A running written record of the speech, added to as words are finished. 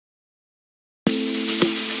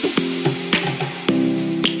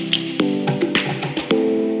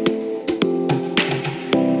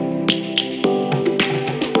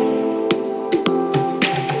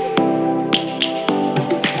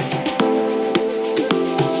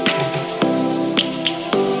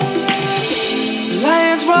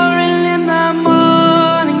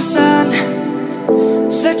sun,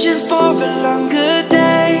 searching for a longer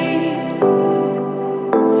day.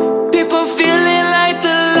 People feeling like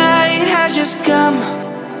the light has just come.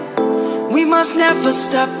 We must never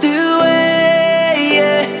stop the way,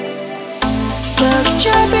 yeah. Birds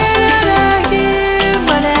jumping and I hear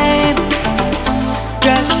my name,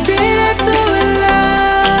 grasping into a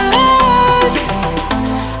life.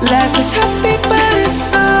 Life is happy but it's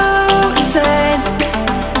so insane.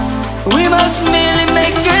 We must merely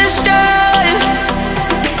make a start.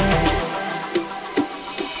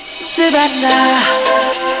 Savannah,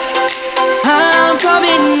 I'm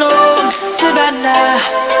coming home. Savannah,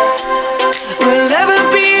 we'll never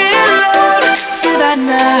be alone.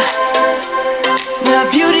 Savannah, the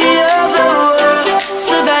beauty of the world.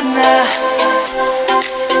 Savannah,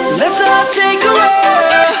 let's all take a walk.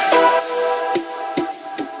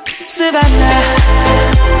 Savannah,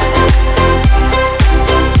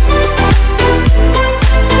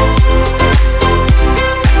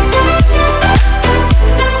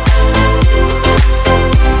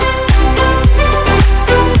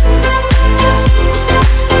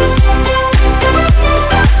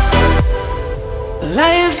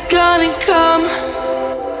 light is gonna come.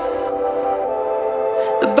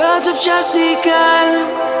 The birds have just begun.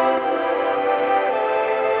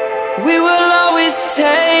 We will always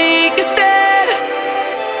take a stand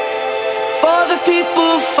for the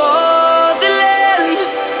people, for the land.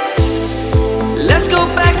 Let's go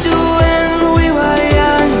back to when we were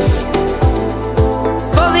young.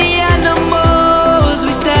 For the animals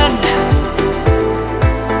we stand.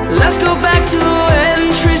 Let's go back to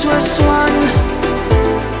when trees were swung,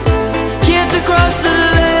 across the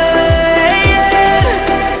land.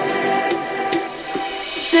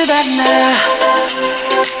 Savannah,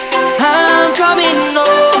 I'm coming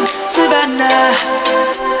home. Savannah,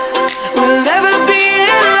 we'll never be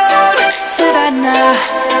alone. Savannah,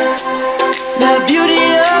 the beauty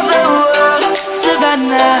of the world.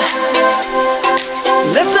 Savannah,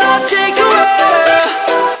 let's all take a walk.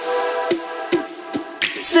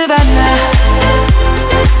 Savannah,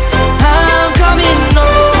 I'm coming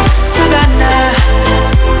home. Savannah,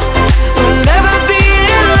 we'll never be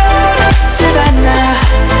alone. Savannah,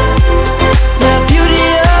 the beauty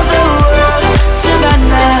of the world.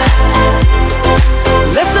 Savannah,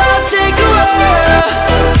 let's all take a walk.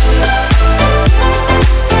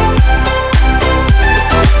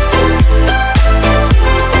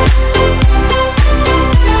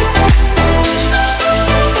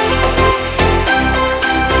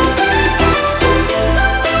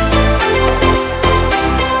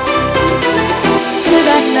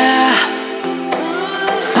 Savannah,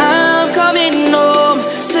 I'm coming home.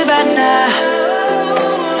 Savannah,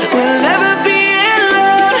 we'll never be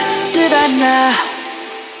alone. Savannah.